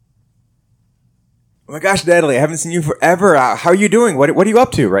Oh my gosh, Natalie, I haven't seen you forever. How are you doing? What are you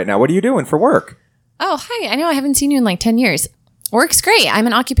up to right now? What are you doing for work? Oh, hi. I know I haven't seen you in like 10 years. Work's great. I'm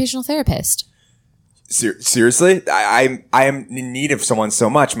an occupational therapist. Seriously? I am in need of someone so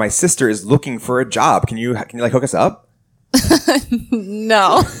much. My sister is looking for a job. Can you like hook us up?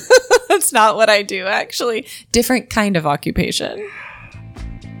 No, that's not what I do, actually. Different kind of occupation.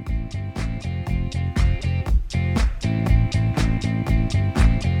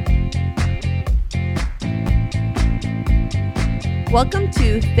 Welcome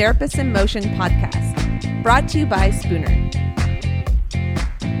to Therapists in Motion podcast, brought to you by Spooner.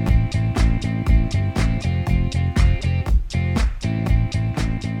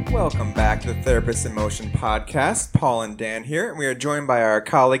 Welcome back to the Therapists in Motion podcast. Paul and Dan here, and we are joined by our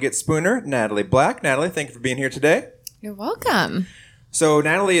colleague at Spooner, Natalie Black. Natalie, thank you for being here today. You're welcome. So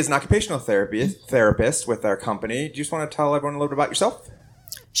Natalie is an occupational therapist with our company. Do you just want to tell everyone a little bit about yourself?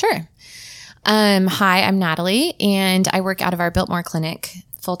 Sure. Hi, I'm Natalie, and I work out of our Biltmore Clinic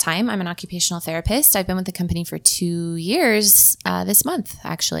full-time. I'm an occupational therapist. I've been with the company for 2 years this month,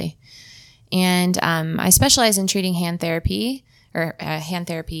 actually. And I specialize in treating hand therapy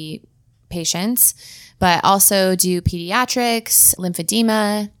patients, but also do pediatrics,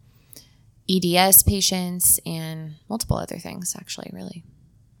 lymphedema, EDS patients, and multiple other things, actually, really.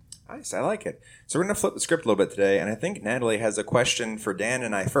 Nice, I like it. So we're going to flip the script a little bit today, and I think Natalie has a question for Dan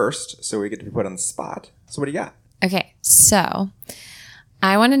and I first, so we get to be put on the spot. So what do you got? Okay, so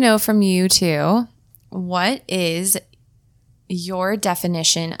I want to know from you two, what is your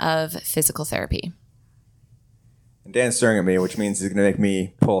definition of physical therapy? And Dan's staring at me, which means he's going to make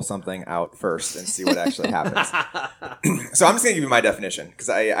me pull something out first and see what actually happens. So I'm just going to give you my definition, because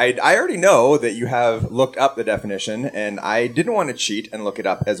I already know that you have looked up the definition, and I didn't want to cheat and look it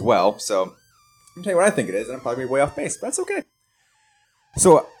up as well. So I'm going to tell you what I think it is, and I'm probably way off base, but that's okay.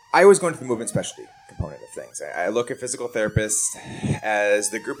 So I always go into the movement specialty component of things. I look at physical therapists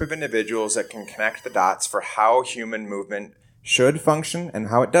as the group of individuals that can connect the dots for how human movement should function and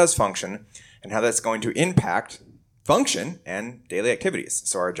how it does function, and how that's going to impact function and daily activities.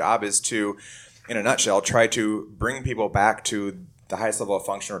 So our job is to, in a nutshell, try to bring people back to the highest level of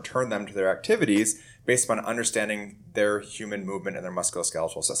function, or turn them to their activities based upon understanding their human movement and their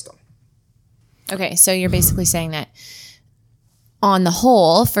musculoskeletal system. Okay, so you're basically saying that on the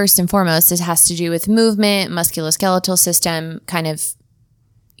whole, first and foremost, it has to do with movement, musculoskeletal system, kind of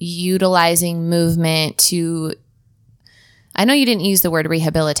utilizing movement to, I know you didn't use the word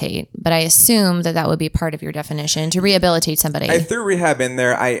rehabilitate, but I assume that would be part of your definition, to rehabilitate somebody. I threw rehab in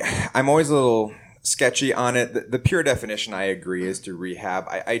there. I'm always a little sketchy on it. The pure definition, I agree, is to rehab.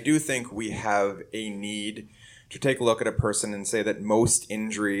 I do think we have a need to take a look at a person and say that most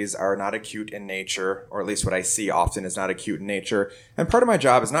injuries are not acute in nature, or at least what I see often is not acute in nature. And part of my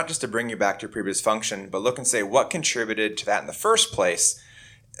job is not just to bring you back to your previous function, but look and say what contributed to that in the first place,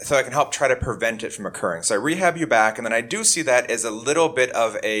 so I can help try to prevent it from occurring. So I rehab you back, and then I do see that as a little bit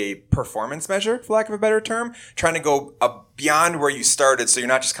of a performance measure, for lack of a better term, trying to go beyond where you started, so you're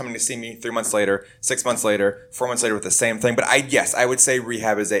not just coming to see me 3 months later, 6 months later, 4 months later with the same thing. But I would say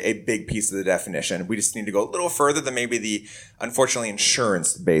rehab is a big piece of the definition. We just need to go a little further than maybe the, unfortunately,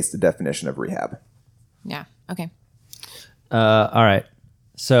 insurance-based definition of rehab. Yeah, okay. All right.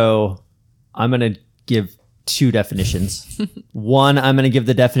 So I'm going to give two definitions. One, I'm going to give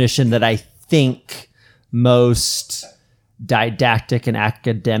the definition that I think most didactic and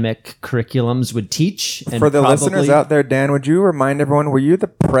academic curriculums would teach. And for the listeners out there, Dan, would you remind everyone, were you the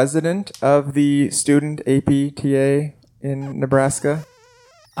president of the student APTA in Nebraska?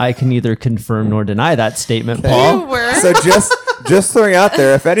 I can neither confirm nor deny that statement, Paul. You were. So just throwing out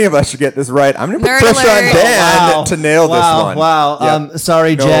there, if any of us should get this right, I'm going to put pressure on Dan to nail this one. Wow. Yep.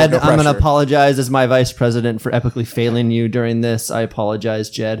 Sorry, Jed. No I'm going to pressure. apologize as my vice president for epically failing you during this. I apologize,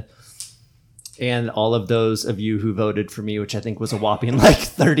 Jed. And all of those of you who voted for me, which I think was a whopping like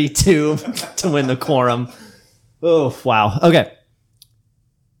 32 to win the quorum. Oh, wow. Okay.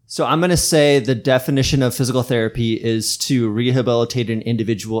 So I'm going to say the definition of physical therapy is to rehabilitate an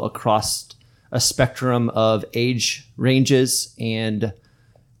individual across a spectrum of age ranges and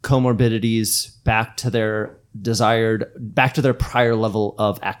comorbidities back to their prior level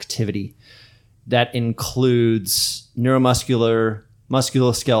of activity. That includes neuromuscular,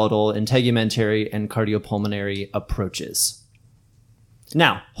 musculoskeletal, integumentary, and cardiopulmonary approaches.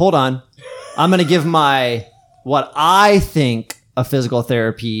 Now, hold on. I'm going to give what I think a physical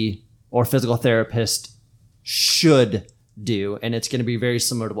therapy or physical therapist should do. And it's going to be very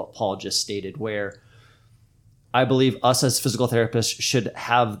similar to what Paul just stated, where I believe us as physical therapists should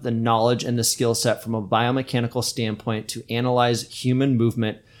have the knowledge and the skill set from a biomechanical standpoint to analyze human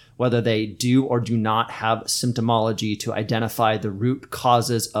movement whether they do or do not have symptomology, to identify the root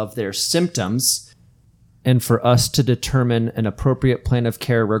causes of their symptoms, and for us to determine an appropriate plan of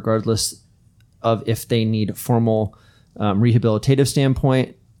care regardless of if they need formal rehabilitative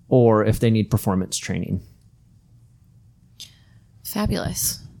standpoint or if they need performance training.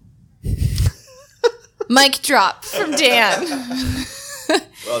 Fabulous. Mic drop from Dan.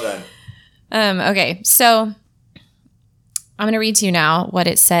 Well done. Okay, so I'm going to read to you now what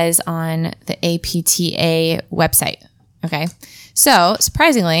it says on the APTA website. Okay, so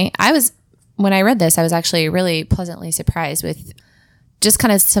surprisingly, when I read this, I was actually really pleasantly surprised with just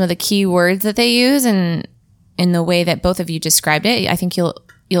kind of some of the key words that they use, and in the way that both of you described it. I think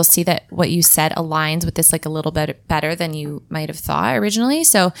you'll see that what you said aligns with this like a little bit better than you might have thought originally.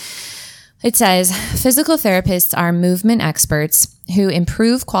 So it says, physical therapists are movement experts who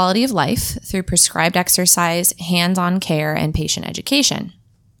improve quality of life through prescribed exercise, hands-on care, and patient education.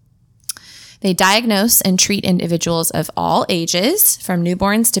 They diagnose and treat individuals of all ages, from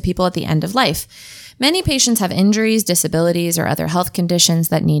newborns to people at the end of life. Many patients have injuries, disabilities, or other health conditions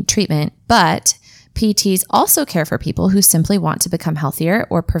that need treatment, but PTs also care for people who simply want to become healthier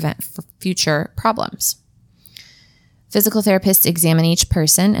or prevent future problems. Physical therapists examine each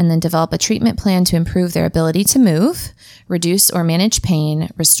person and then develop a treatment plan to improve their ability to move, reduce or manage pain,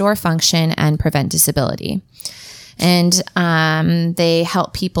 restore function, and prevent disability. And they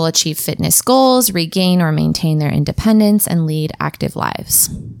help people achieve fitness goals, regain or maintain their independence, and lead active lives.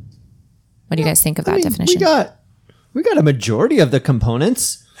 What do you guys think of that definition? We got a majority of the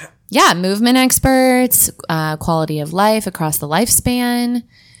components. Yeah, movement experts, quality of life across the lifespan.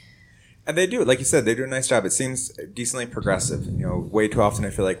 And they do, like you said, they do a nice job. It seems decently progressive. You know, way too often I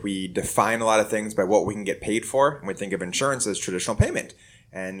feel like we define a lot of things by what we can get paid for, and we think of insurance as traditional payment.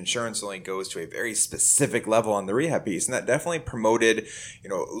 And insurance only goes to a very specific level on the rehab piece. And that definitely promoted,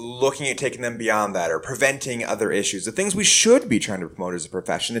 looking at taking them beyond that or preventing other issues. The things we should be trying to promote as a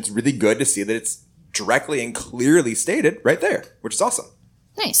profession. It's really good to see that it's directly and clearly stated right there, which is awesome.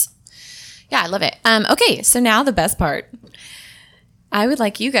 Nice. Yeah, I love it. Okay, so now the best part. I would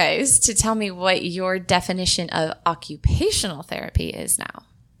like you guys to tell me what your definition of occupational therapy is now.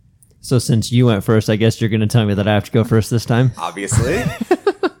 So since you went first, I guess you're going to tell me that I have to go first this time? Obviously.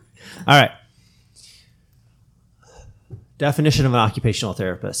 All right. Definition of an occupational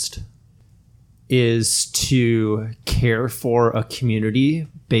therapist is to care for a community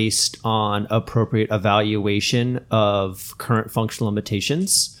based on appropriate evaluation of current functional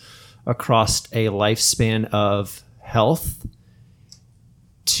limitations across a lifespan of health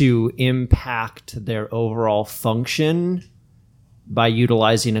to impact their overall function by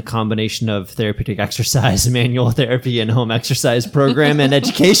utilizing a combination of therapeutic exercise, manual therapy, and home exercise program and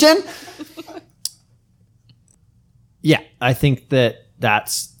education. Yeah, I think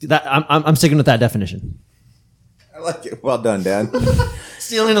that's I'm sticking with that definition. I like it. Well done, Dan.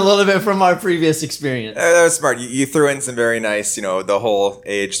 Stealing a little bit from our previous experience. That was smart. You threw in some very nice, the whole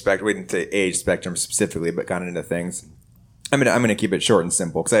age spectrum. We didn't say age spectrum specifically, but got into things. I'm gonna keep it short and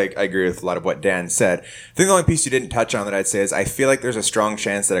simple because I agree with a lot of what Dan said. I think the only piece you didn't touch on that I'd say is I feel like there's a strong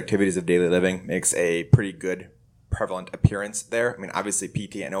chance that activities of daily living makes a pretty good prevalent appearance there. I mean, obviously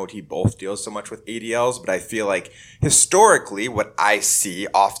PT and OT both deal so much with ADLs, but I feel like historically what I see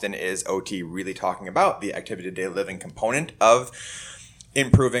often is OT really talking about the activity of daily living component of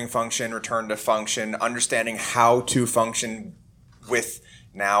improving function, return to function, understanding how to function with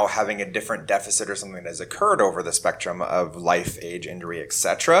now having a different deficit or something that has occurred over the spectrum of life, age, injury,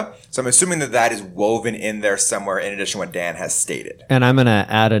 etc. So I'm assuming that is woven in there somewhere in addition to what Dan has stated. And I'm going to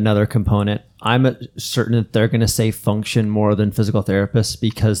add another component. I'm certain that they're going to say function more than physical therapists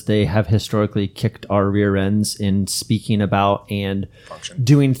because they have historically kicked our rear ends in speaking about and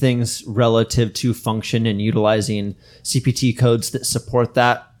doing things relative to function and utilizing CPT codes that support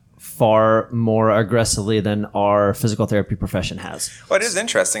that far more aggressively than our physical therapy profession has. Well, it is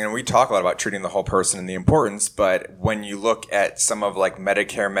interesting, and we talk a lot about treating the whole person and the importance, but when you look at some of like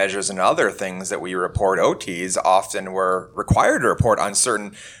Medicare measures and other things that we report, OTs often were required to report on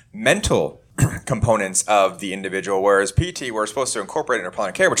certain mental components of the individual, whereas PT we're supposed to incorporate in our plan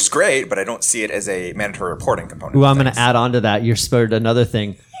of care, which is great, but I don't see it as a mandatory reporting component. Well, I'm going to add on to that. You're spurred another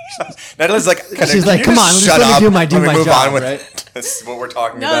thing. Natalie's like, she's like, come on, shut let me up. do my job, right? This is what we're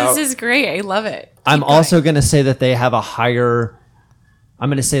talking No, about. this is great. I love it. I'm also going to say that they have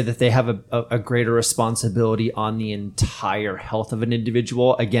a greater responsibility on the entire health of an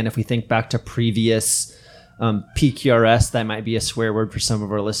individual. Again, if we think back to previous PQRS, that might be a swear word for some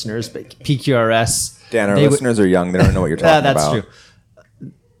of our listeners, but PQRS. Dan, our listeners are young. They don't know what you're talking about.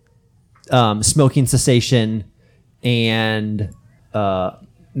 That's true. Smoking cessation and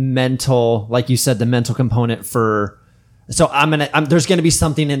mental, like you said, the mental component for. So there's going to be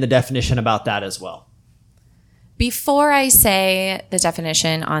something in the definition about that as well. Before I say the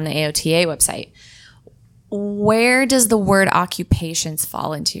definition on the AOTA website, where does the word occupations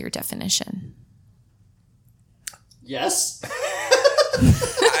fall into your definition? Yes.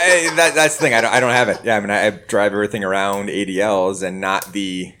 That's the thing. I don't have it. Yeah, I mean, I drive everything around ADLs and not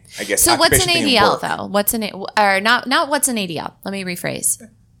the, I guess. So what's an occupation being ADL work. though? What's an or not what's an ADL? Let me rephrase.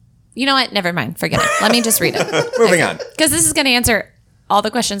 You know what? Never mind. Forget it. Let me just read it. Moving on. Because this is going to answer all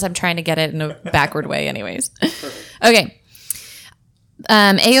the questions I'm trying to get it in a backward way anyways. Okay.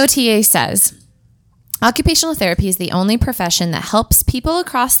 AOTA says, occupational therapy is the only profession that helps people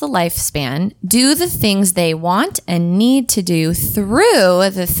across the lifespan do the things they want and need to do through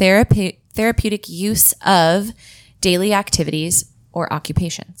the therapeutic use of daily activities or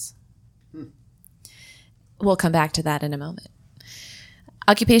occupations. We'll come back to that in a moment.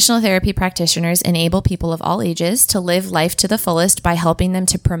 Occupational therapy practitioners enable people of all ages to live life to the fullest by helping them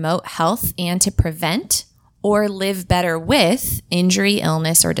to promote health and to prevent or live better with injury,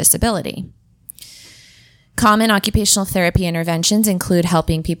 illness, or disability. Common occupational therapy interventions include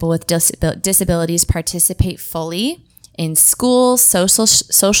helping people with disabilities participate fully in school, social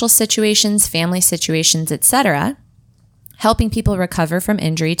situations, family situations, etc., helping people recover from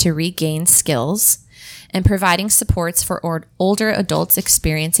injury to regain skills, and providing supports for older adults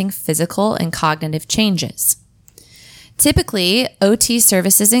experiencing physical and cognitive changes. Typically, OT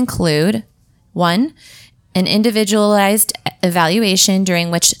services include 1. An individualized evaluation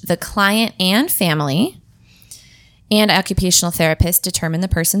during which the client and family and occupational therapist determine the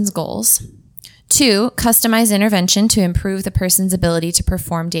person's goals. 2. Customized intervention to improve the person's ability to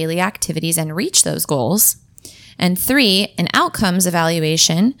perform daily activities and reach those goals. And 3, an outcomes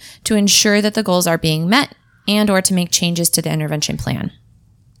evaluation to ensure that the goals are being met and or to make changes to the intervention plan.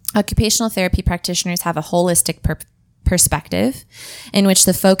 Occupational therapy practitioners have a holistic perspective in which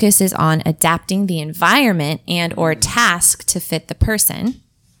the focus is on adapting the environment and or task to fit the person.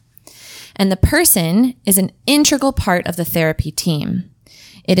 And the person is an integral part of the therapy team.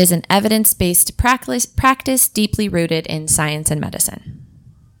 It is an evidence-based practice deeply rooted in science and medicine.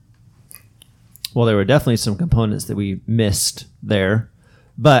 Well, there were definitely some components that we missed there.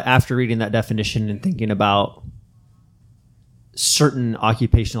 But after reading that definition and thinking about certain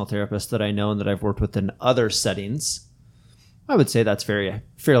occupational therapists that I know and that I've worked with in other settings, I would say that's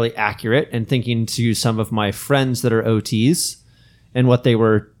fairly accurate. And thinking to some of my friends that are OTs and what they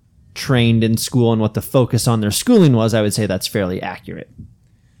were trained in school and what the focus on their schooling was, I would say that's fairly accurate.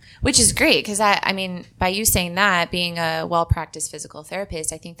 Which is great because, I mean, by you saying that, being a well-practiced physical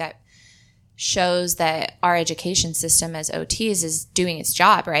therapist, I think that shows that our education system as OTs is doing its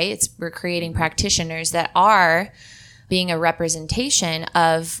job, right? We're creating practitioners that are being a representation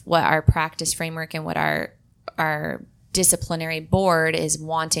of what our practice framework and what our disciplinary board is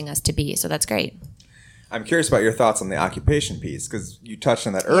wanting us to be. So that's great. I'm curious about your thoughts on the occupation piece because you touched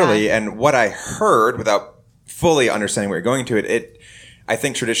on that early, and what I heard without fully understanding where you're going to I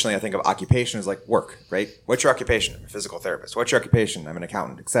think traditionally I think of occupation as like work, right? What's your occupation? I'm a physical therapist. What's your occupation? I'm an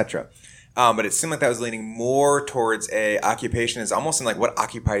accountant, etc. But it seemed like that was leaning more towards a occupation is almost in like what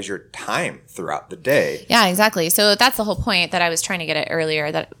occupies your time throughout the day. Yeah, exactly. So that's the whole point that I was trying to get at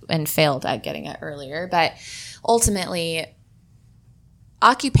earlier and failed at getting at earlier. But ultimately,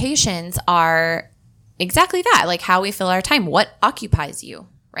 occupations are exactly that, like how we fill our time. What occupies you,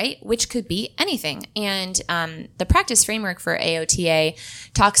 right? Which could be anything. And the practice framework for AOTA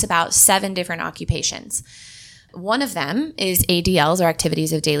talks about 7 different occupations. One of them is ADLs, or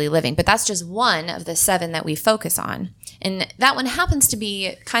activities of daily living, but that's just one of the 7 that we focus on. And that one happens to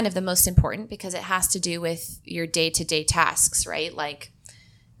be kind of the most important because it has to do with your day-to-day tasks, right? Like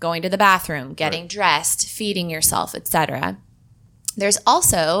going to the bathroom, getting dressed, feeding yourself, etc. There's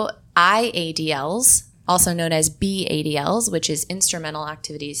also IADLs, also known as BADLs, which is instrumental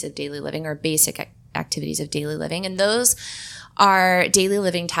activities of daily living or basic activities of daily living. And those are daily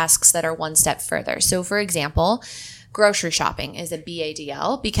living tasks that are one step further. So for example, grocery shopping is a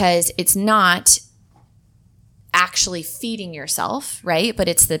BADL because it's not actually feeding yourself, right? But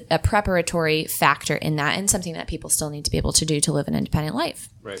it's a preparatory factor in that and something that people still need to be able to do to live an independent life.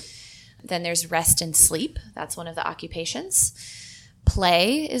 Right. Then there's rest and sleep. That's one of the occupations.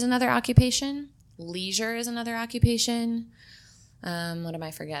 Play is another occupation. Leisure is another occupation. What am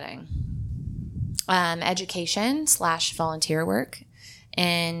I forgetting? Education / volunteer work,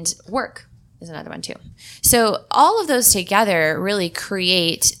 and work is another one too. So all of those together really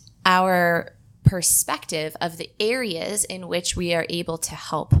create our perspective of the areas in which we are able to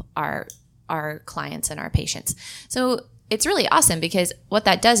help our clients and our patients. So it's really awesome because what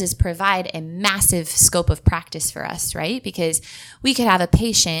that does is provide a massive scope of practice for us, right? Because we could have a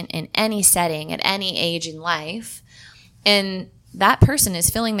patient in any setting at any age in life, and that person is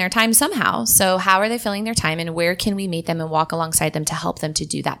filling their time somehow. So how are they filling their time, and where can we meet them and walk alongside them to help them to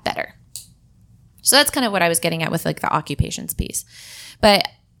do that better? So that's kind of what I was getting at with like the occupations piece. But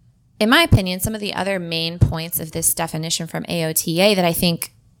in my opinion, some of the other main points of this definition from AOTA that I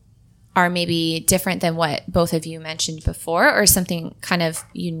think are maybe different than what both of you mentioned before, or something kind of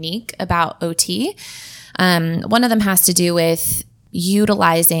unique about OT. One of them has to do with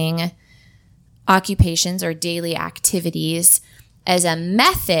utilizing occupations or daily activities as a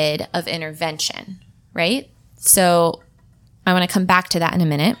method of intervention, right? So I want to come back to that in a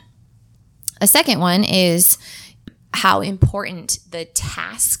minute. A second one is how important the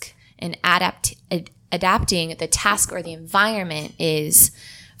task and adapting the task or the environment is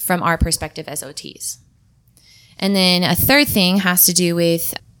from our perspective as OTs. And then a third thing has to do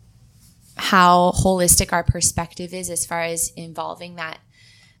with how holistic our perspective is as far as involving that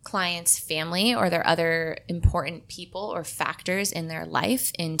client's family or their other important people or factors in their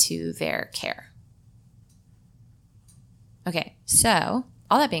life into their care. Okay, so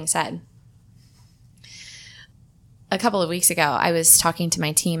all that being said, a couple of weeks ago, I was talking to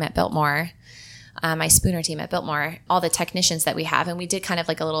my team at Biltmore, my Spooner team at Biltmore, all the technicians that we have, and we did kind of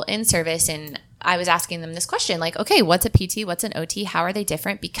like a little in-service, and I was asking them this question, like, okay, what's a PT, what's an OT, how are they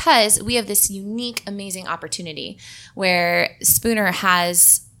different? Because we have this unique, amazing opportunity where Spooner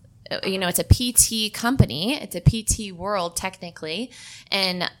has, it's a PT company, it's a PT world technically,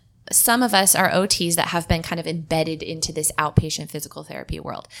 and some of us are OTs that have been kind of embedded into this outpatient physical therapy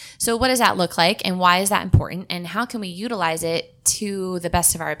world. So what does that look like, and why is that important, and how can we utilize it to the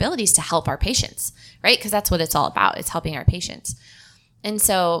best of our abilities to help our patients, right? Because that's what it's all about. It's helping our patients. And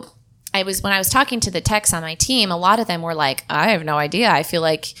so when I was talking to the techs on my team, a lot of them were like, I have no idea. I feel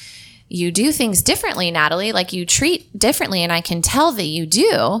like you do things differently, Natalie, like you treat differently, and I can tell that you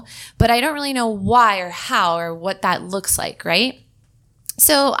do, but I don't really know why or how or what that looks like, right?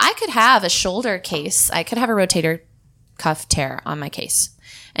 So I could have a shoulder case. I could have a rotator cuff tear on my case.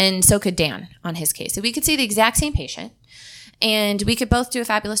 And so could Dan on his case. So we could see the exact same patient, and we could both do a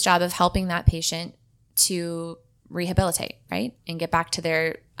fabulous job of helping that patient to rehabilitate, right? And get back to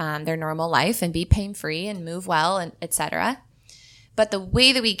their normal life and be pain-free and move well, and et cetera. But the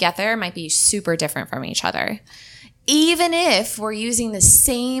way that we get there might be super different from each other, even if we're using the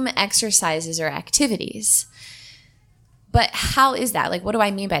same exercises or activities. But how is that? Like, what do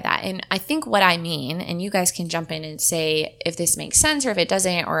I mean by that? And I think what I mean, and you guys can jump in and say if this makes sense or if it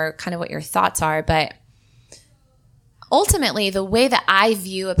doesn't, or kind of what your thoughts are, but ultimately, the way that I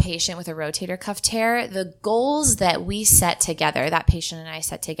view a patient with a rotator cuff tear, the goals that we set together, that patient and I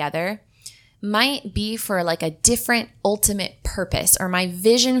set together, might be for like a different ultimate purpose, or my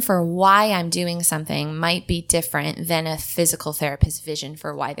vision for why I'm doing something might be different than a physical therapist's vision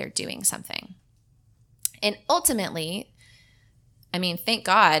for why they're doing something. And ultimately, I mean, thank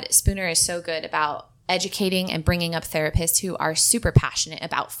God Spooner is so good about educating and bringing up therapists who are super passionate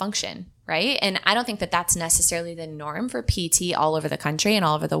about function, right? And I don't think that that's necessarily the norm for PT all over the country and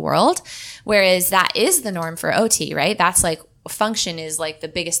all over the world, whereas that is the norm for OT, right? That's like function is like the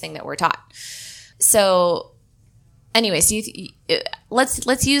biggest thing that we're taught. So anyways,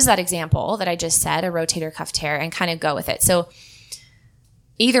 let's use that example that I just said, a rotator cuff tear, and kind of go with it. So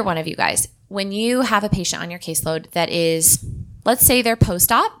either one of you guys, when you have a patient on your caseload that is, let's say they're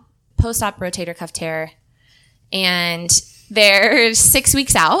post-op rotator cuff tear, and they're 6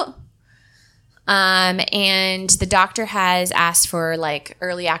 weeks out, and the doctor has asked for like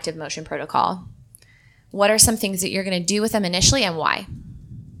early active motion protocol. What are some things that you're going to do with them initially, and why?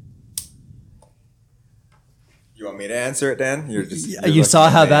 You want me to answer it, Dan? You saw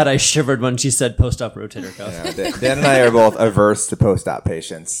how bad I shivered when she said post-op rotator cuff. Yeah, Dan and I are both averse to post-op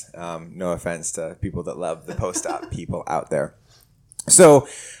patients. No offense to people that love the post-op people out there. So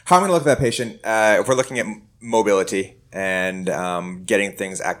how I'm going to look at that patient, if we're looking at mobility and getting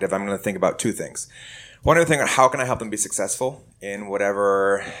things active, I'm going to think about two things. One other thing, how can I help them be successful in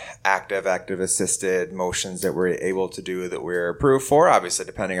whatever active assisted motions that we're able to do that we're approved for, obviously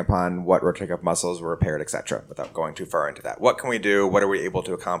depending upon what rotator cuff muscles were repaired, etc., without going too far into that. What can we do? What are we able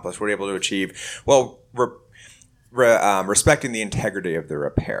to accomplish? What are we able to achieve? Well, respecting the integrity of the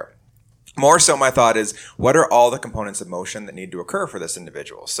repair. More so, my thought is, what are all the components of motion that need to occur for this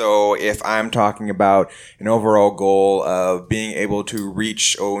individual? So if I'm talking about an overall goal of being able to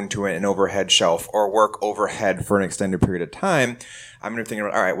reach into an overhead shelf or work overhead for an extended period of time, I'm going to be thinking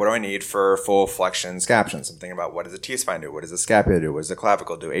about, all right, what do I need for full flexion scaptions? I'm thinking about, what does the T-spine do? What does the scapula do? What does the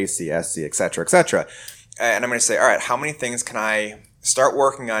clavicle do? AC, SC, et cetera, et cetera. And I'm going to say, all right, how many things can I start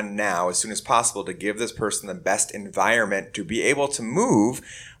working on now as soon as possible to give this person the best environment to be able to move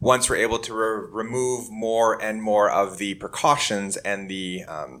once we're able to remove more and more of the precautions and the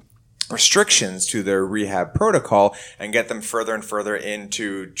restrictions to their rehab protocol and get them further and further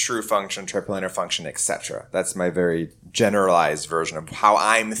into true function, triplanar function, etc. That's my very generalized version of how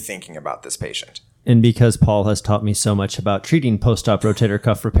I'm thinking about this patient. And because Paul has taught me so much about treating post-op rotator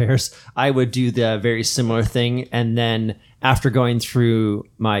cuff repairs, I would do the very similar thing. And then after going through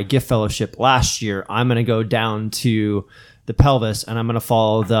my gift fellowship last year, I'm going to go down to the pelvis and I'm going to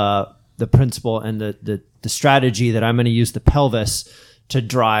follow the principle and the strategy that I'm going to use the pelvis to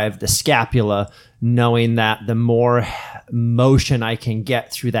drive the scapula, knowing that the more motion I can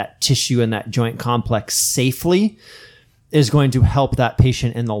get through that tissue and that joint complex safely is going to help that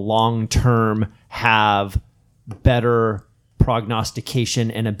patient in the long term have better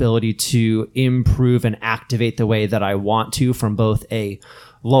prognostication and ability to improve and activate the way that I want to from both a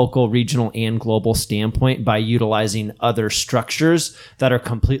local, regional, and global standpoint by utilizing other structures that are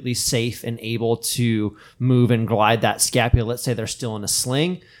completely safe and able to move and glide that scapula. Let's say they're still in a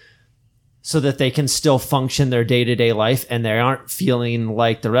sling, so that they can still function their day-to-day life and they aren't feeling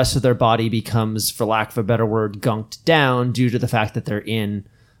like the rest of their body becomes, for lack of a better word, gunked down due to the fact that they're in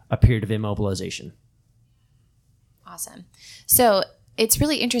a period of immobilization. Awesome. So it's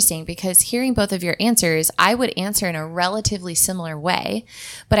really interesting because hearing both of your answers, I would answer in a relatively similar way,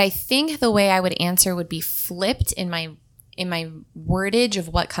 but I think the way I would answer would be flipped in my wordage of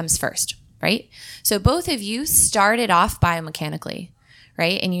what comes first, right? So both of you started off biomechanically,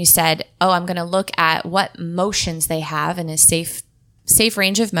 right? And you said, oh, I'm going to look at what motions they have in a safe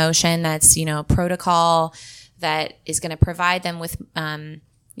range of motion that's, protocol that is going to provide them with,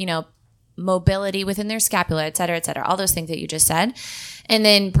 mobility within their scapula, et cetera, all those things that you just said. And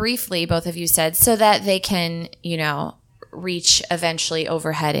then briefly, both of you said, so that they can, reach eventually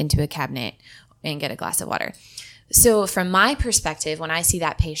overhead into a cabinet and get a glass of water. So from my perspective, when I see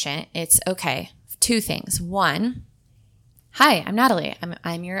that patient, it's okay. Two things. One, hi, I'm Natalie.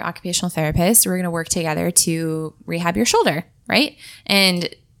 I'm your occupational therapist. We're going to work together to rehab your shoulder, right?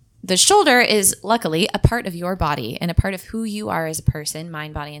 And the shoulder is luckily a part of your body and a part of who you are as a person,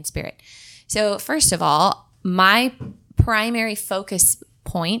 mind, body, and spirit. So first of all, my primary focus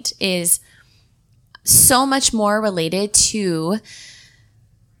point is so much more related to,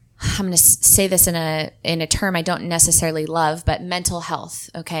 I'm going to say this in a term I don't necessarily love, but mental health.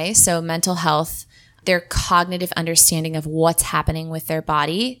 Okay. So mental health, their cognitive understanding of what's happening with their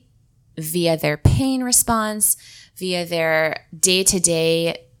body via their pain response, via their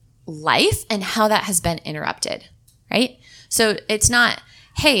day-to-day life and how that has been interrupted, right? So it's not,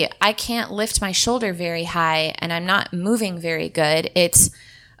 hey, I can't lift my shoulder very high and I'm not moving very good. It's,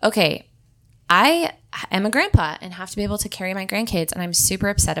 okay, I am a grandpa and have to be able to carry my grandkids and I'm super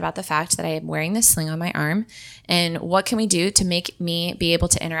upset about the fact that I am wearing this sling on my arm and what can we do to make me be able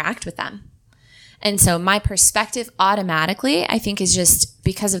to interact with them? And so my perspective automatically, I think, is just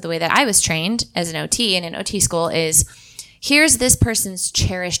because of the way that I was trained as an OT in an OT school is, here's this person's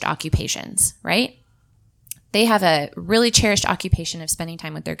cherished occupations, right? They have a really cherished occupation of spending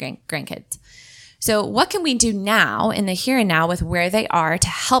time with their grandkids. So what can we do now in the here and now with where they are to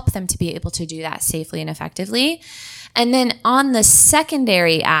help them to be able to do that safely and effectively? And then on the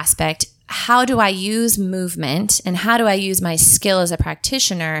secondary aspect, how do I use movement and how do I use my skill as a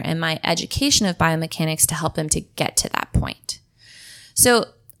practitioner and my education of biomechanics to help them to get to that point? So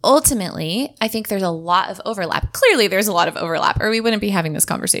ultimately, I think there's a lot of overlap. Clearly, there's a lot of overlap, or we wouldn't be having this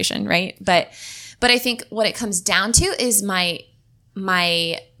conversation, right? But I think what it comes down to is my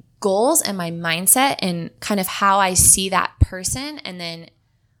goals and my mindset and kind of how I see that person and then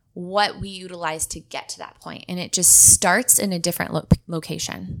what we utilize to get to that point. And it just starts in a different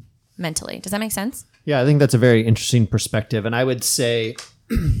location mentally. Does that make sense? Yeah, I think that's a very interesting perspective. And I would say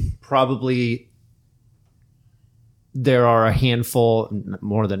probably there are a handful,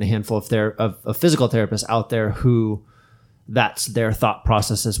 more than a handful of physical therapists out there who that's their thought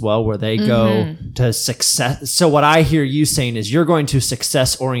process as well, where they go to success. So what I hear you saying is you're going to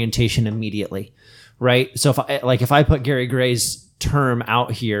success orientation immediately, right? So if I put Gary Gray's term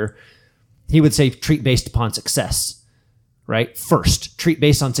out here, he would say treat based upon success, right? First, treat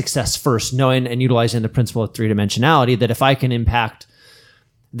based on success first, knowing and utilizing the principle of three-dimensionality, that if I can impact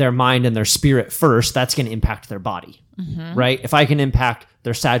their mind and their spirit first, that's going to impact their body, right? If I can impact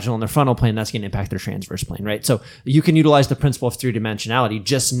their sagittal and their frontal plane, that's going to impact their transverse plane, right? So you can utilize the principle of three-dimensionality,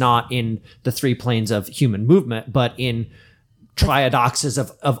 just not in the three planes of human movement, but in triadoxes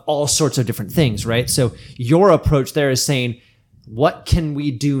of all sorts of different things, right? So your approach there is saying, what can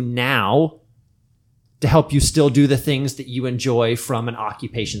we do now to help you still do the things that you enjoy from an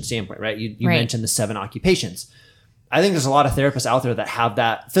occupation standpoint, right? You Right. mentioned the 7 occupations. I think there's a lot of therapists out there that have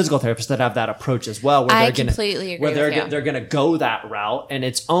that, physical therapists that have that approach as well. Where I they're gonna, completely agree where they're with you. they're going to go that route, and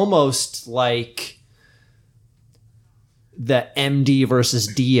it's almost like the MD versus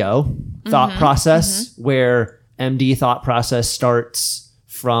DO thought process, where MD thought process starts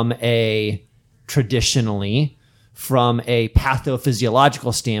from a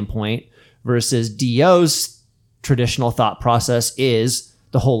pathophysiological standpoint, versus DO's traditional thought process is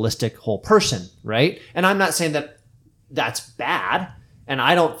the holistic whole person, right? And I'm not saying that that's bad, and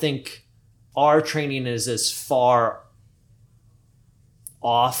I don't think our training is as far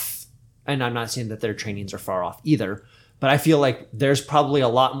off, and I'm not saying that their trainings are far off either, but I feel like there's probably a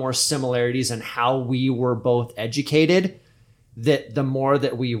lot more similarities in how we were both educated, that the more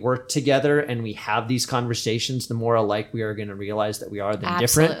that we work together and we have these conversations, the more alike we are going to realize that we are than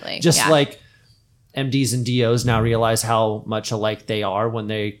Absolutely, different. Just yeah. like MDs and DOs now realize how much alike they are when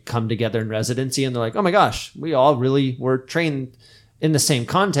they come together in residency, and they're like, oh my gosh, we all really were trained in the same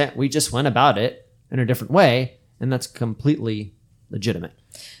content. We just went about it in a different way. And that's completely legitimate.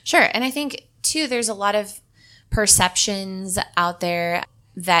 Sure. And I think, too, there's a lot of perceptions out there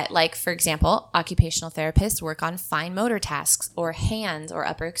that, like, for example, occupational therapists work on fine motor tasks or hands or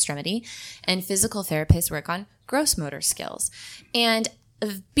upper extremity, and physical therapists work on gross motor skills. And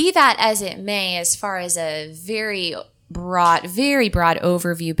be that as it may, as far as a very broad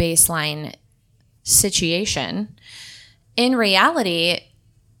overview baseline situation, in reality,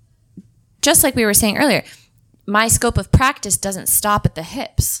 just like we were saying earlier, my scope of practice doesn't stop at the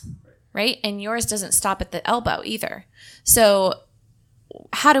hips, right? And yours doesn't stop at the elbow either. So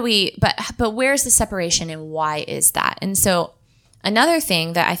how do we, but where's the separation and why is that? And so another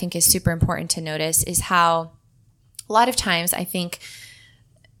thing that I think is super important to notice is how a lot of times I think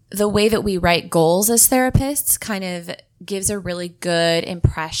the way that we write goals as therapists kind of gives a really good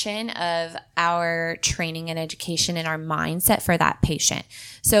impression of our training and education and our mindset for that patient.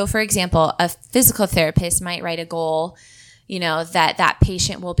 So for example, a physical therapist might write a goal, that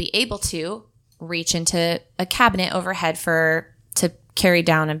patient will be able to reach into a cabinet overhead to carry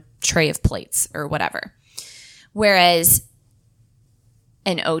down a tray of plates or whatever. Whereas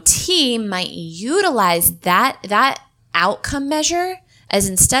an OT might utilize that outcome measure as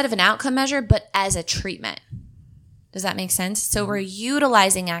instead of an outcome measure, but as a treatment. Does that make sense? So we're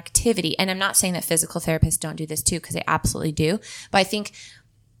utilizing activity. And I'm not saying that physical therapists don't do this too, because they absolutely do. But I think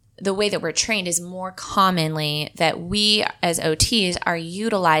the way that we're trained is more commonly that we as OTs are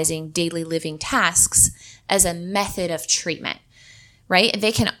utilizing daily living tasks as a method of treatment, right?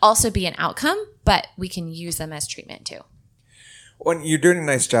 They can also be an outcome, but we can use them as treatment too. Well, you're doing a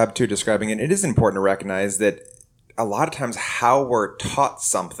nice job too describing it. It is important to recognize that a lot of times how we're taught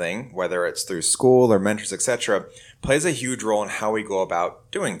something, whether it's through school or mentors, etc., plays a huge role in how we go about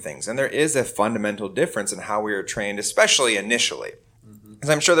doing things. And there is a fundamental difference in how we are trained, especially initially. Because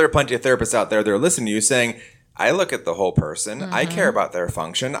I'm sure there are plenty of therapists out there that are listening to you saying, I look at the whole person. I care about their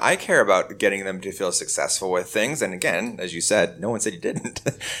function. I care about getting them to feel successful with things. And again, as you said, no one said you didn't.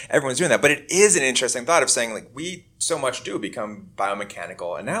 Everyone's doing that. But it is an interesting thought of saying, like, we so much do become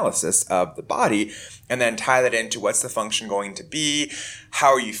biomechanical analysis of the body and then tie that into what's the function going to be?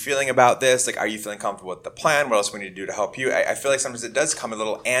 How are you feeling about this? Like, are you feeling comfortable with the plan? What else do we need to do to help you? I feel like sometimes it does come a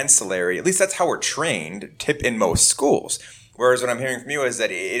little ancillary. At least that's how we're trained, in most schools. Whereas what I'm hearing from you is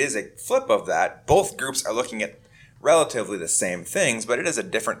that it is a flip of that. Both groups are looking at relatively the same things, but it is a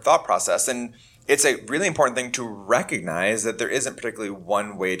different thought process. And it's a really important thing to recognize that there isn't particularly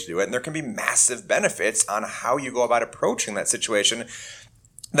one way to do it. And there can be massive benefits on how you go about approaching that situation,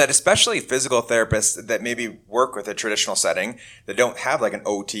 that especially physical therapists that maybe work with a traditional setting that don't have like an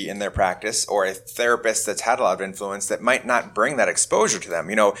OT in their practice, or a therapist that's had a lot of influence that might not bring that exposure to them.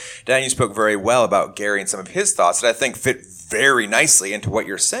 Dan, you spoke very well about Gary and some of his thoughts that I think fit very nicely into what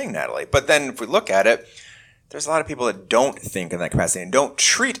you're saying, Natalie. But then if we look at it, there's a lot of people that don't think in that capacity and don't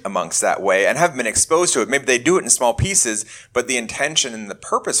treat amongst that way and haven't been exposed to it. Maybe they do it in small pieces, but the intention and the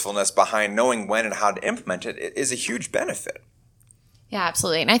purposefulness behind knowing when and how to implement it is a huge benefit. Yeah,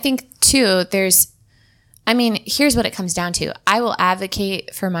 absolutely. And I think, too, here's what it comes down to. I will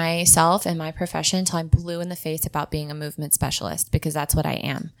advocate for myself and my profession until I'm blue in the face about being a movement specialist, because that's what I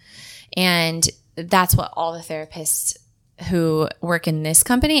am. And that's what all the therapists who work in this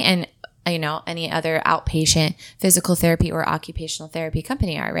company and, any other outpatient physical therapy or occupational therapy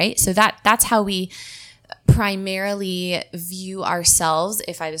company are, right? So that's how we primarily view ourselves,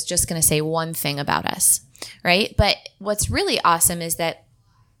 if I was just going to say one thing about us, right? But what's really awesome is that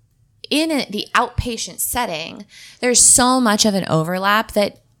in the outpatient setting, there's so much of an overlap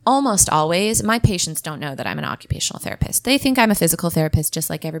that almost always, my patients don't know that I'm an occupational therapist. They think I'm a physical therapist just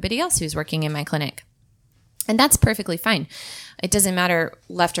like everybody else who's working in my clinic. And that's perfectly fine. It doesn't matter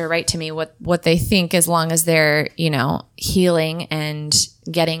left or right to me what they think, as long as they're, healing and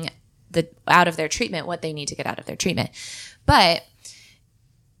getting out of their treatment what they need to get out of their treatment. But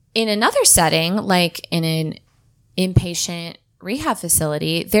in another setting, like in an inpatient rehab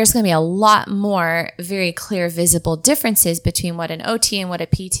facility, there's going to be a lot more very clear, visible differences between what an OT and what a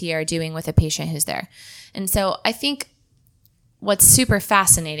PT are doing with a patient who's there. And so I think what's super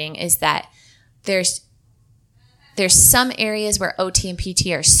fascinating is that there's some areas where OT and PT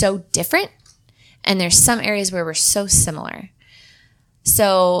are so different, and there's some areas where we're so similar.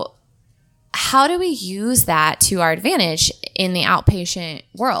 So how do we use that to our advantage in the outpatient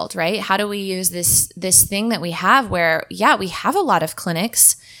world, right? How do we use this thing that we have where, we have a lot of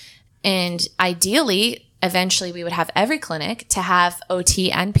clinics, and ideally, eventually we would have every clinic to have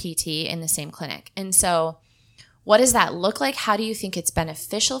OT and PT in the same clinic. And so what does that look like? How do you think it's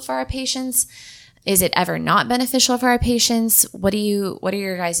beneficial for our patients? Is it ever not beneficial for our patients? What are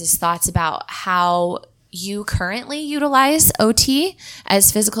your guys' thoughts about how you currently utilize OT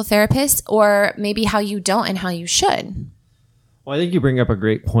as physical therapists, or maybe how you don't and how you should? Well, I think you bring up a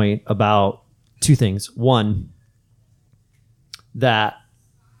great point about two things. One, that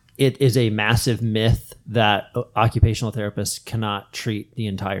it is a massive myth that occupational therapists cannot treat the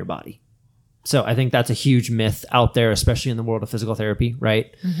entire body. So I think that's a huge myth out there, especially in the world of physical therapy,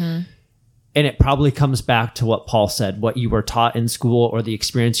 right? Mm-hmm. And it probably comes back to what Paul said, what you were taught in school or the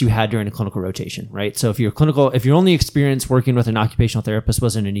experience you had during a clinical rotation, right? So if your only experience working with an occupational therapist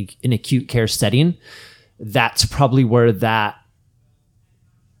was in an acute care setting, that's probably where that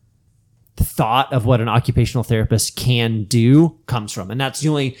thought of what an occupational therapist can do comes from. And that's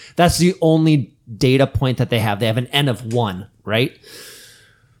the only data point that they have. They have an N of 1, right?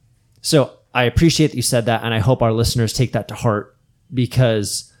 So I appreciate that you said that, and I hope our listeners take that to heart,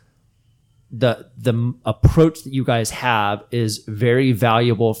 because the approach that you guys have is very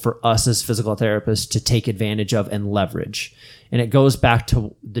valuable for us as physical therapists to take advantage of and leverage. And it goes back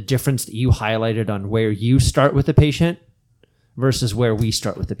to the difference that you highlighted on where you start with the patient versus where we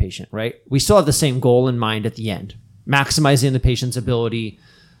start with the patient, right? We still have the same goal in mind at the end, maximizing the patient's ability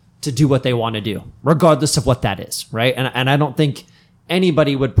to do what they want to do, regardless of what that is, right? And I don't think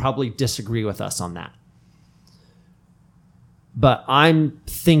anybody would probably disagree with us on that. But I'm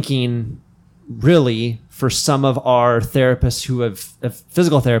thinking, really, for some of our therapists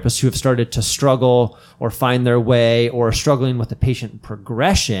physical therapists who have started to struggle or find their way or are struggling with the patient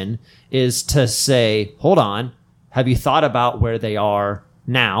progression, is to say, hold on, have you thought about where they are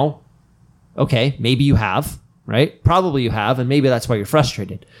now? Okay, maybe you have, right? Probably you have, and maybe that's why you're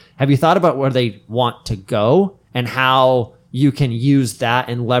frustrated. Have you thought about where they want to go and how you can use that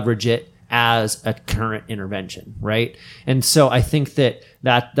and leverage it as a current intervention, right? And so I think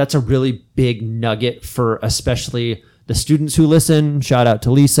that's a really big nugget for especially the students who listen. Shout out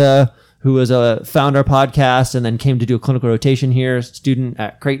to Lisa, who found our podcast and then came to do a clinical rotation here, student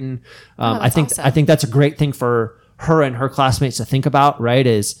at Creighton. I think that's a great thing for her and her classmates to think about, right?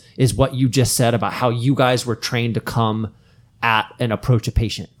 Is what you just said about how you guys were trained to come at and approach a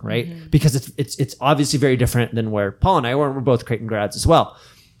patient, right? Mm-hmm. Because it's obviously very different than where Paul and I were. We're both Creighton grads as well.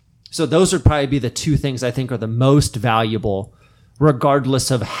 So those would probably be the two things I think are the most valuable,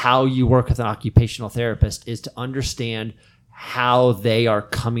 regardless of how you work with an occupational therapist, is to understand how they are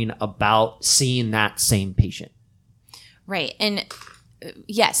coming about seeing that same patient. Right. And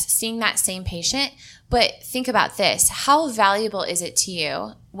yes, seeing that same patient. But think about this. How valuable is it to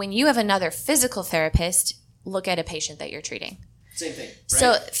you when you have another physical therapist look at a patient that you're treating? Same thing. Right?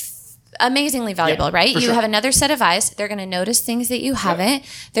 So amazingly valuable, right? You have another set of eyes. They're going to notice things that you haven't.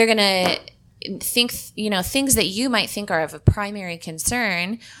 They're going to think, things that you might think are of a primary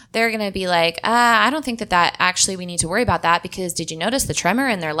concern. They're going to be like, I don't think that actually we need to worry about that, because did you notice the tremor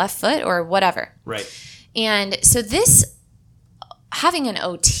in their left foot or whatever? Right. And so having an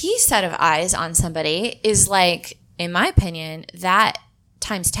OT set of eyes on somebody is like, in my opinion, that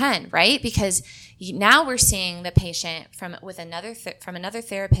times 10, right? Because now we're seeing the patient from another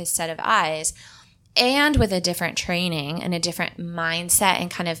therapist set of eyes, and with a different training and a different mindset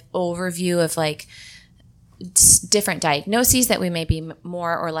and kind of overview of like different diagnoses that we may be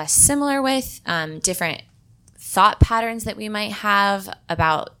more or less similar with, different thought patterns that we might have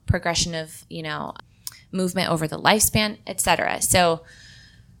about progression of, movement over the lifespan, etc. So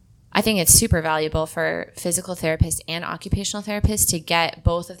I think it's super valuable for physical therapists and occupational therapists to get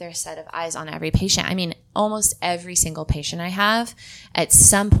both of their set of eyes on every patient. I mean, almost every single patient I have, at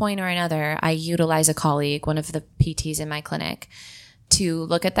some point or another, I utilize a colleague, one of the PTs in my clinic, to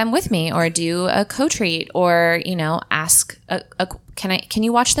look at them with me or do a co-treat or, ask, can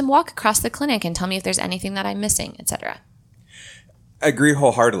you watch them walk across the clinic and tell me if there's anything that I'm missing, etc. I agree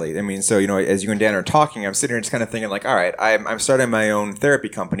wholeheartedly. I mean, so, as you and Dan are talking, I'm sitting here just kind of thinking like, all right, I'm starting my own therapy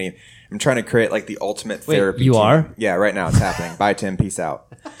company. I'm trying to create like the ultimate therapy you team. are? Yeah, right now it's happening. Bye, Tim. Peace out.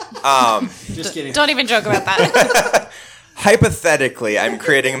 Just kidding. Don't even joke about that. Hypothetically, I'm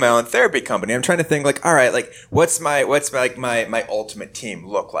creating my own therapy company. I'm trying to think like, all right, like what's my ultimate team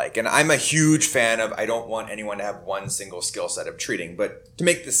look like? And I'm a huge fan of, I don't want anyone to have one single skill set of treating, but to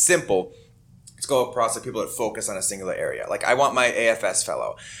make this simple, let's go across the people that focus on a singular area. Like I want my AFS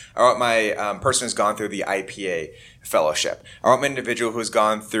fellow. I want my person who's gone through the IPA fellowship. I want my individual who's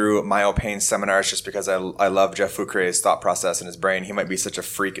gone through MyoPain seminars just because I love Jeff Foucre's thought process in his brain. He might be such a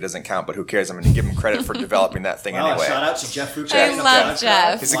freak, it doesn't count, but who cares? I'm going to give him credit for developing that thing anyway. Shout out to Jeff Foucre. I love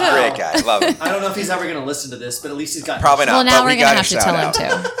Jeff. He's a great guy. I love him. I don't know if he's ever going to listen to this, but at least he's got... Probably not. Well, now but we're we going to gotta have to tell him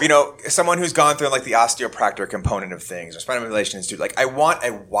shout out. Someone who's gone through like the osteopractor component of things or spinal manipulation institute. Like I want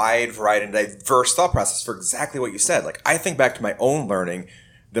a wide variety and diverse thought process for exactly what you said. Like I think back to my own learning.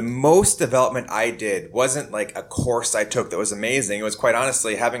 The most development I did wasn't like a course I took that was amazing. It was quite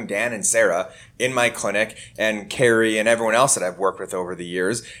honestly having Dan and Sarah in my clinic and Carrie and everyone else that I've worked with over the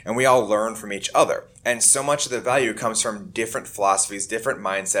years. And we all learn from each other. And so much of the value comes from different philosophies, different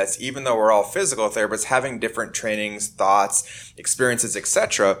mindsets. Even though we're all physical therapists, having different trainings, thoughts, experiences,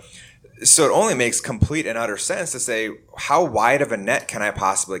 etc. So it only makes complete and utter sense to say, how wide of a net can I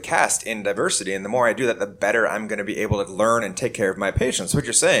possibly cast in diversity? And the more I do that, the better I'm going to be able to learn and take care of my patients. What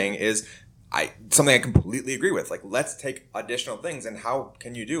you're saying is something I completely agree with. Like, let's take additional things. And how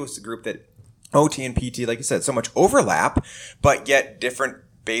can you do as a group that OT and PT, like you said, so much overlap, but yet different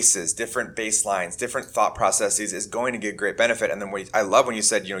bases, different baselines, different thought processes is going to get great benefit. And then I love when you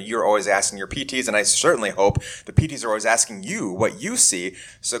said, you're always asking your PTs, and I certainly hope the PTs are always asking you what you see.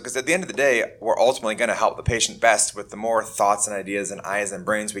 So, because at the end of the day, we're ultimately going to help the patient best with the more thoughts and ideas and eyes and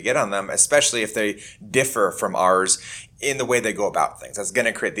brains we get on them, especially if they differ from ours in the way they go about things. That's going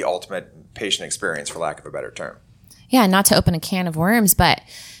to create the ultimate patient experience, for lack of a better term. Yeah, not to open a can of worms, but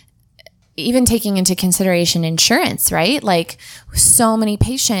even taking into consideration insurance, right? Like so many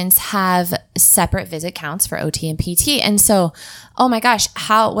patients have separate visit counts for OT and PT. And so, oh my gosh,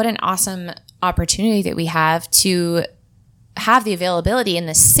 what an awesome opportunity that we have to have the availability in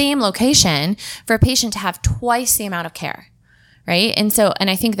the same location for a patient to have twice the amount of care, right? And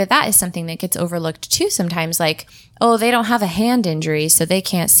I think that is something that gets overlooked too sometimes, like, oh, they don't have a hand injury, so they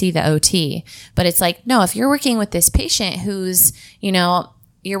can't see the OT. But it's like, no, if you're working with this patient who's,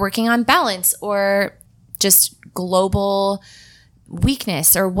 you're working on balance or just global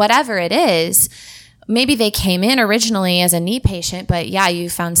weakness or whatever it is. Maybe they came in originally as a knee patient, but yeah,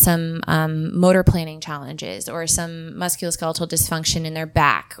 you found some motor planning challenges or some musculoskeletal dysfunction in their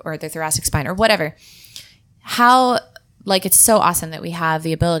back or their thoracic spine or whatever. It's so awesome that we have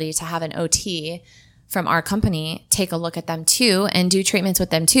the ability to have an OT from our company take a look at them too and do treatments with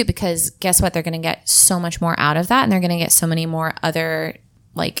them too, because guess what? They're going to get so much more out of that, and they're going to get so many more other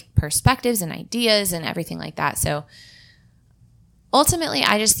perspectives and ideas and everything like that. So ultimately,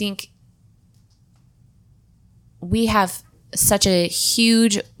 I just think we have such a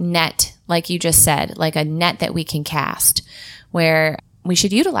huge net, like you just said, like a net that we can cast where we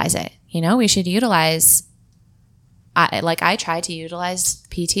should utilize it. We should utilize, I try to utilize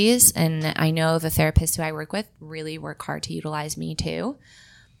PTs, and I know the therapists who I work with really work hard to utilize me too.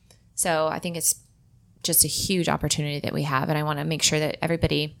 So I think it's just a huge opportunity that we have. And I want to make sure that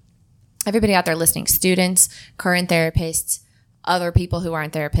everybody out there listening, students, current therapists, other people who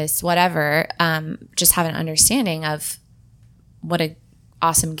aren't therapists, whatever, just have an understanding of what an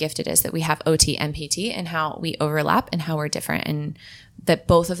awesome gift it is that we have OT and PT and how we overlap and how we're different, and that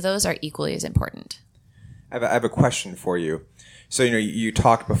both of those are equally as important. I have a question for you. So, you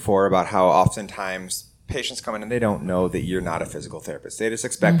talked before about how oftentimes patients come in and they don't know that you're not a physical therapist. They just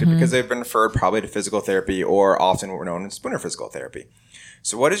expect it because they've been referred probably to physical therapy or often what we're known as Spooner physical therapy.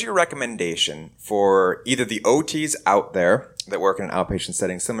 So what is your recommendation for either the OTs out there that work in an outpatient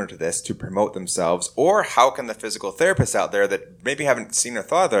setting similar to this to promote themselves, or how can the physical therapists out there that maybe haven't seen or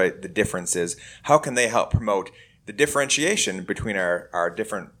thought of the differences, how can they help promote the differentiation between our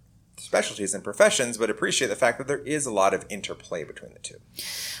different specialties and professions, but appreciate the fact that there is a lot of interplay between the two?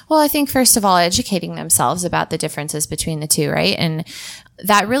 Well, I think first of all, educating themselves about the differences between the two, right? And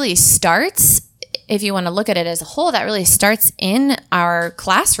that really starts, if you want to look at it as a whole, that really starts in our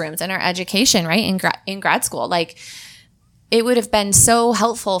classrooms and our education, right? In grad school. Like, it would have been so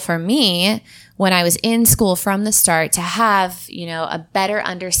helpful for me when I was in school from the start to have, a better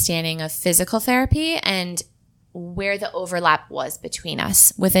understanding of physical therapy and where the overlap was between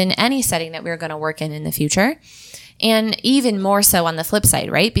us within any setting that we were going to work in the future. And even more so on the flip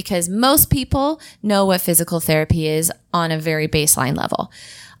side, right? Because most people know what physical therapy is on a very baseline level.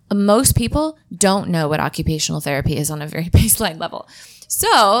 Most people don't know what occupational therapy is on a very baseline level.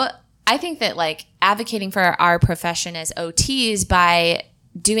 So I think that like advocating for our profession as OTs by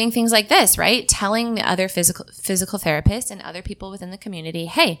doing things like this, right? Telling the other physical therapists and other people within the community,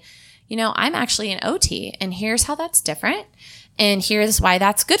 hey, you know, I'm actually an OT and here's how that's different. And here's why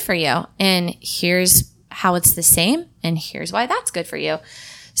that's good for you. And here's how it's the same. And here's why that's good for you.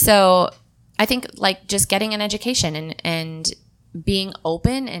 So I think like just getting an education and being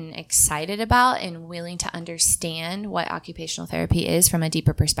open and excited about and willing to understand what occupational therapy is from a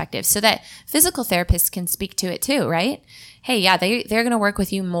deeper perspective so that physical therapists can speak to it too, right? Hey, yeah, they're going to work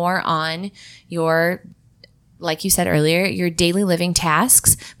with you more on your, like you said earlier, your daily living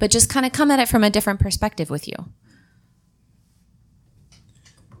tasks, but just kind of come at it from a different perspective with you.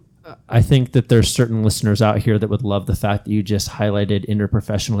 I think that there's certain listeners out here that would love the fact that you just highlighted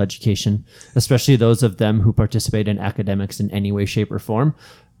interprofessional education, especially those of them who participate in academics in any way, shape, or form.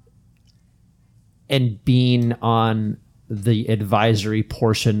 And being on the advisory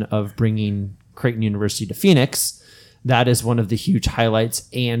portion of bringing Creighton University to Phoenix, that is one of the huge highlights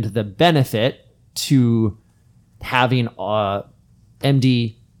and the benefit to having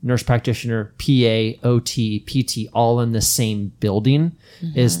MD, nurse practitioner, PA, OT, PT, all in the same building,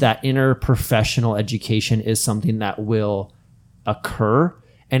 is that interprofessional education is something that will occur.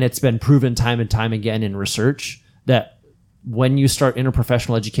 And it's been proven time and time again in research that when you start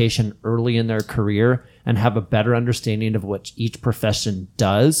interprofessional education early in their career and have a better understanding of what each profession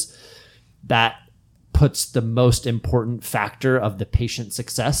does, that puts the most important factor of the patient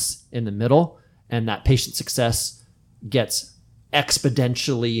success in the middle. And that patient success gets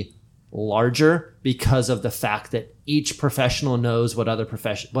exponentially larger because of the fact that each professional knows what the other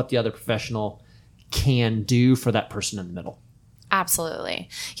professional can do for that person in the middle. Absolutely.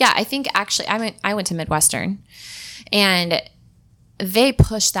 Yeah, I think actually I went to Midwestern and they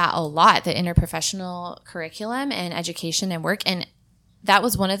push that a lot, the interprofessional curriculum and education and work. And that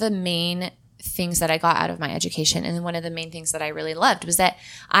was one of the main things that I got out of my education. And one of the main things that I really loved was that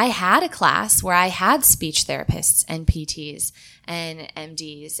I had a class where I had speech therapists and PTs and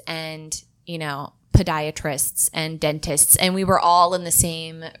MDs and, you know, podiatrists and dentists. And we were all in the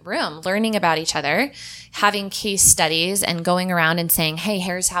same room learning about each other, having case studies and going around and saying, hey,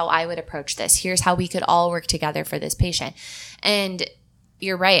 here's how I would approach this. Here's how we could all work together for this patient. And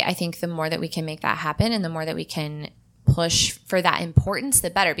you're right. I think the more that we can make that happen and the more that we can push for that importance,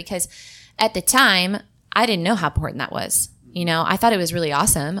 the better. Because at the time, I didn't know how important that was. You know, I thought it was really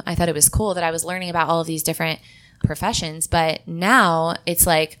awesome. I thought it was cool that I was learning about all of these different professions. But now it's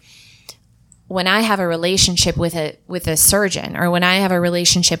like when I have a relationship with a surgeon, or when I have a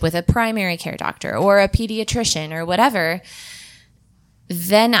relationship with a primary care doctor or a pediatrician or whatever,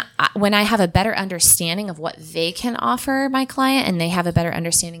 then when I have a better understanding of what they can offer my client and they have a better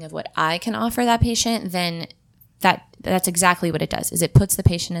understanding of what I can offer that patient, then that's exactly what it does, is it puts the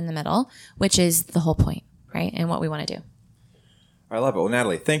patient in the middle, which is the whole point, right? And what we want to do. I love it. Well,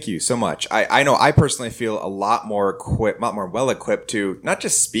 Natalie, thank you so much. I know I personally feel a lot more well-equipped to not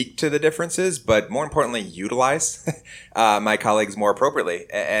just speak to the differences, but more importantly, utilize my colleagues more appropriately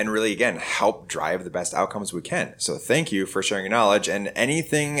and really, again, help drive the best outcomes we can. So thank you for sharing your knowledge. And any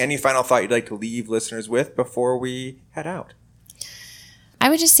final thought you'd like to leave listeners with before we head out? I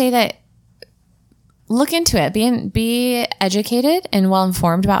would just say that look into it. Be educated and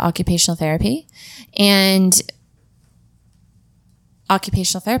well-informed about occupational therapy. And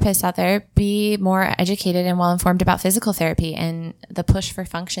occupational therapists out there, be more educated and well-informed about physical therapy and the push for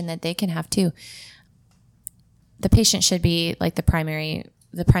function that they can have too. The patient should be like the primary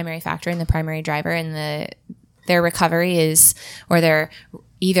factor and the primary driver, and their recovery is, or their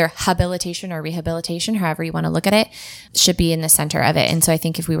either habilitation or rehabilitation, however you want to look at it, should be in the center of it. And so I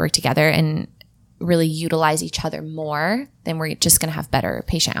think if we work together and really utilize each other more, then we're just going to have better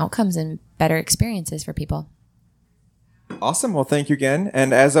patient outcomes and better experiences for people. Awesome. Well, thank you again.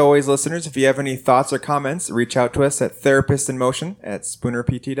 And as always, listeners, if you have any thoughts or comments, reach out to us at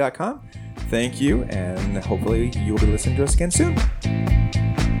therapistinmotion@spoonerpt.com. Thank you, and hopefully you will be listening to us again soon.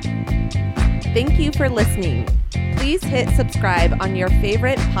 Thank you for listening. Please hit subscribe on your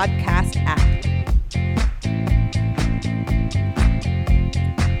favorite podcast app.